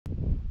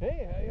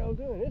Hey, how y'all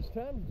doing? It's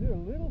time to do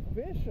a little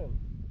fishing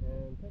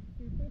and take a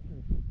few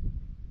pictures.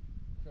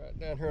 Try it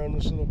down here on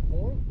this little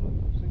point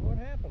and see what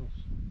happens.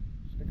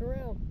 Stick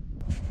around.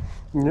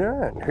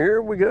 Alright,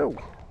 here we go.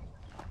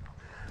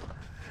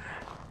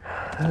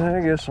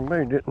 I guess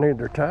somebody didn't need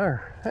their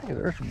tire. Hey,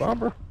 there's a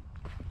bobber.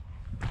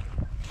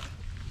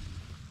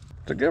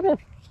 It's a good one.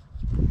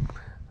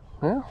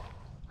 Well,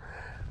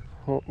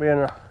 won't be in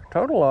a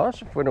total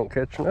loss if we don't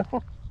catch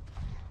nothing.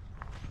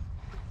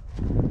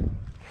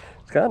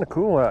 It's kind of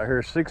cool out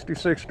here,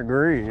 66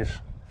 degrees.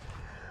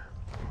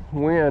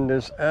 Wind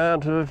is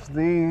out of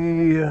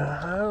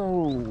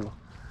the,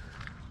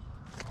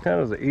 kind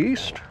of the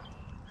east.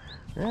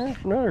 There's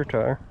another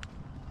tire.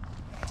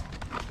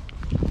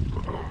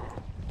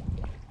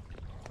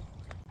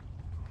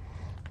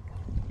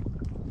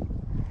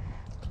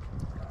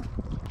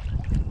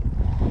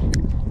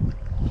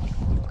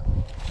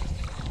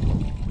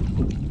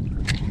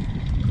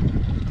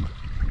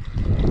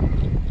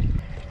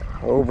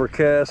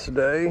 Overcast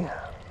day.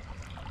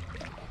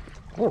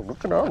 Oh,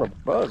 look at all the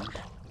bugs.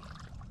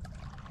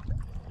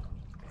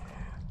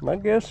 My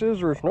guess is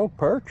there's no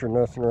perch or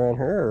nothing around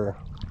here.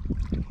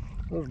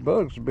 Those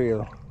bugs would be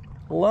a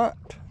lot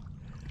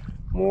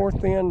more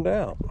thinned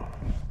out.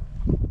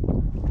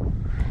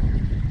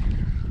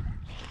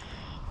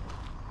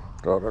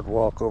 Thought I'd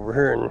walk over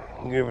here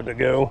and give it a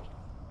go.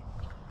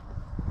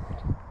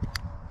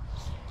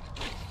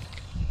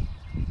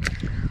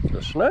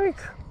 The snake.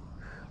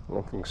 I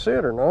don't know if you can see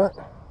it or not.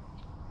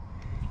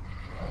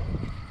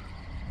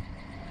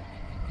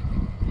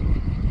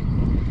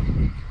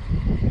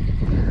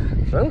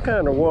 Some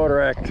kind of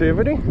water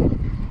activity.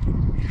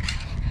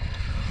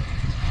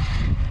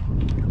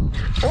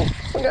 Oh,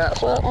 we got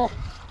something.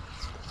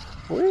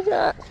 We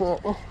got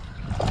something.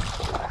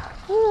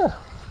 Yeah.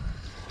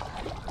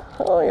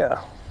 Oh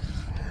yeah.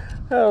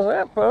 How's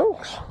that,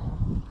 folks?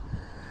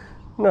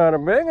 Not a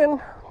big one,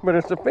 but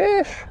it's a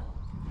fish.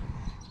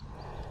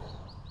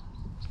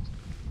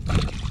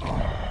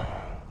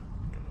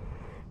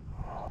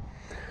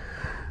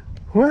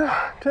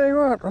 Well, tell you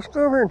what, let's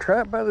go over and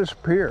try it by this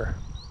pier.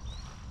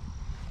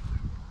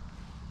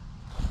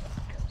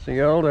 See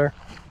y'all there.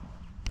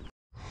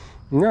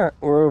 Alright,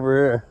 we're over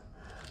here.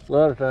 A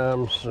lot of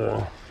times,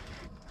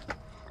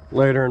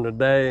 later in the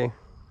day,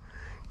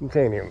 you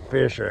can't even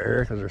fish right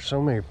here because there's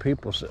so many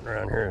people sitting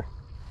around here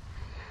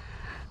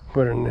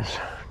putting these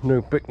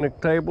new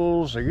picnic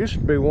tables. There used to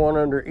be one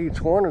under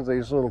each one of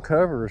these little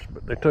covers,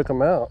 but they took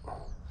them out.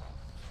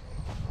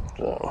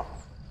 So,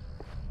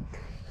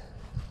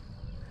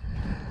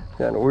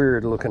 kind of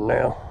weird looking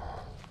now.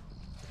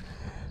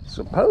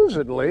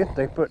 Supposedly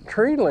they put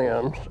tree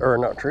limbs, or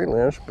not tree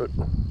limbs, but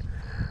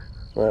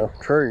well,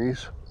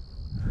 trees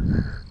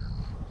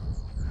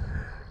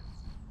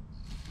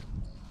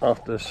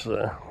off this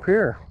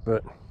pier,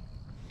 but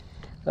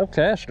I've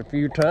cast a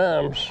few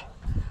times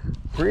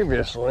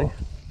previously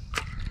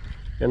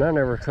and I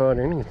never caught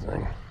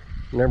anything,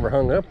 never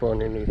hung up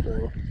on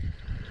anything.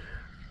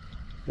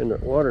 And the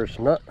water's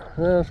not,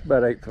 it's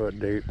about 8 foot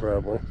deep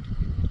probably.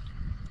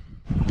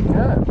 All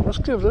right, let's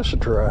give this a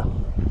try.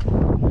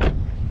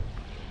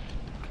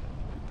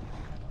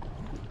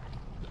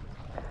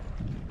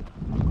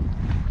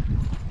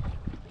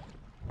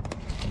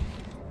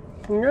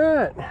 All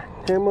right,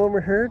 came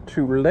over here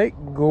to Lake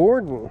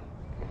Gordon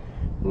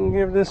and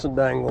give this a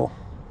dangle,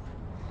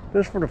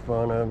 just for the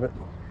fun of it.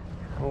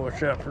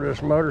 Watch out for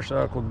this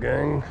motorcycle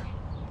gang.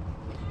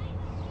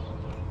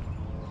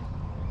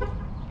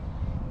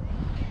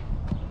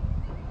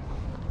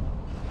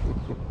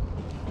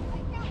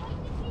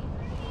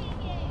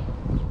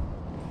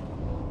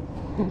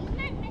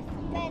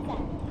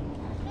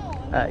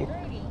 Hey.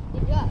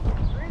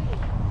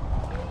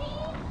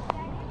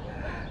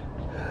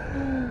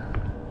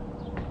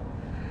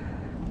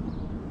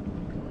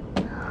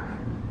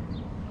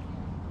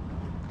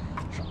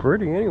 It's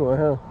pretty anyway,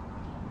 huh?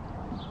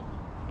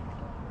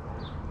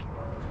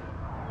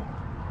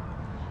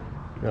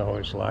 I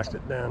always liked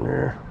it down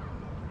there.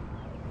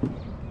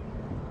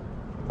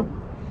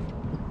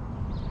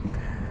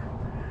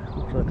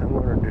 Looks like I'm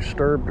going to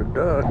disturb the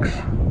ducks.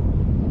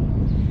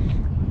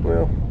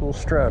 Well, we'll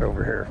try it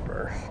over here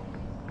first.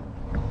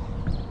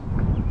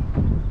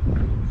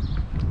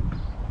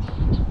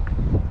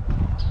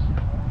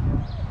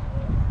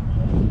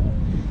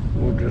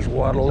 We'll just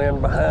waddle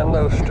in behind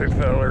those two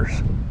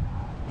fellers.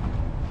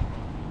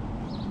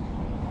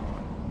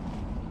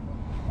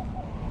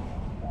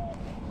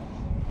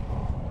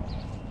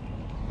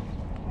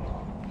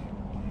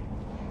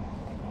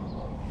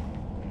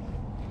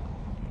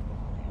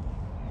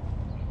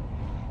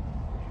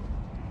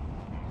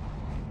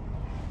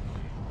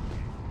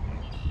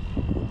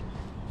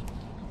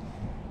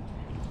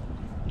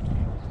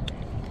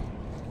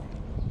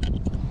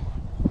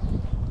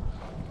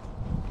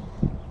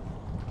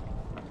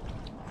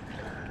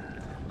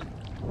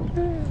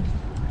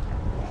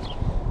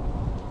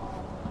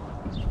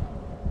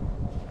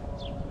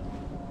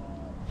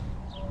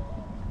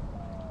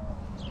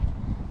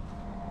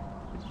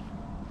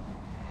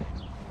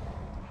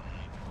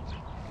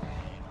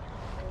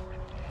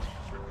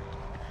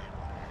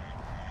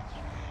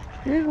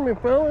 Excuse me,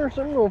 fellas,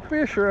 I'm gonna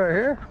fish right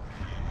here.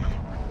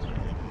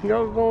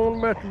 Y'all going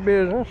about your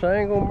business. I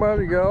ain't gonna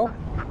bother y'all.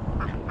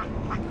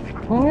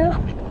 Yeah.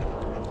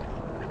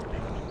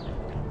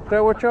 Is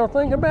that what y'all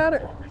think about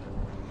it?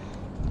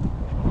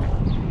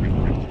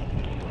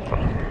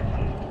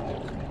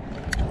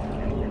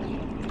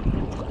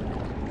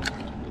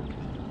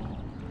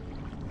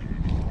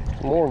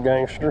 More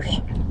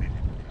gangsters.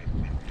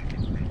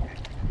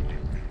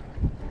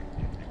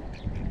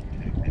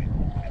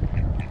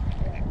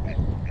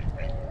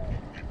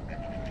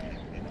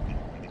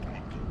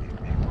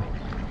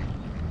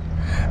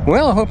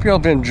 Well, I hope y'all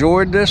have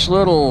enjoyed this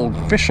little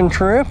fishing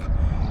trip.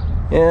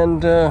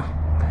 And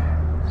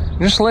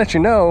just to let you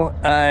know,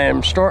 I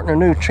am starting a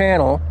new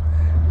channel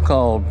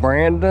called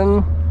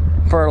Brandon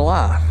for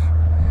Life.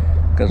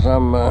 Because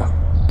I'm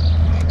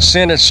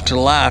sentenced to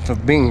life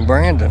of being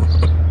Brandon.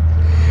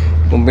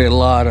 Gonna be a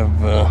lot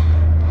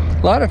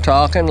of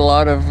talking, a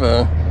lot of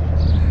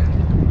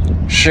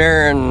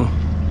sharing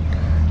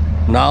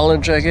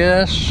knowledge, I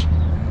guess.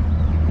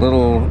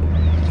 Little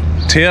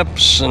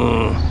tips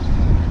and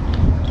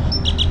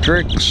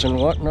tricks and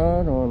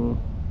whatnot on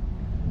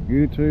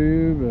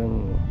YouTube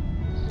and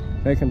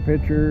taking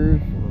pictures.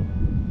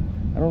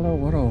 And I don't know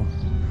what I'll.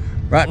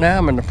 Right now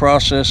I'm in the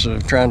process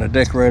of trying to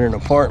decorate an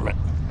apartment.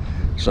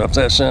 So if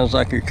that sounds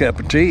like your cup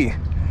of tea,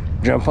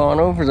 jump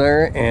on over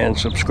there and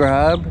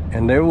subscribe,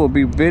 and there will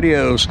be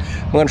videos.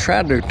 I'm going to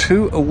try to do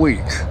 2 a week.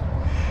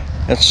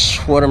 That's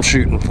what I'm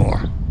shooting for.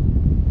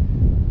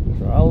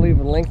 So I'll leave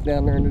a link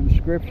down there in the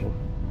description.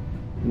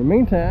 In the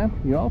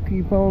meantime, y'all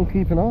keep on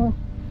keeping on.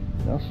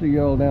 I'll see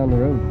y'all down the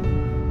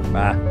road.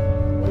 Bye.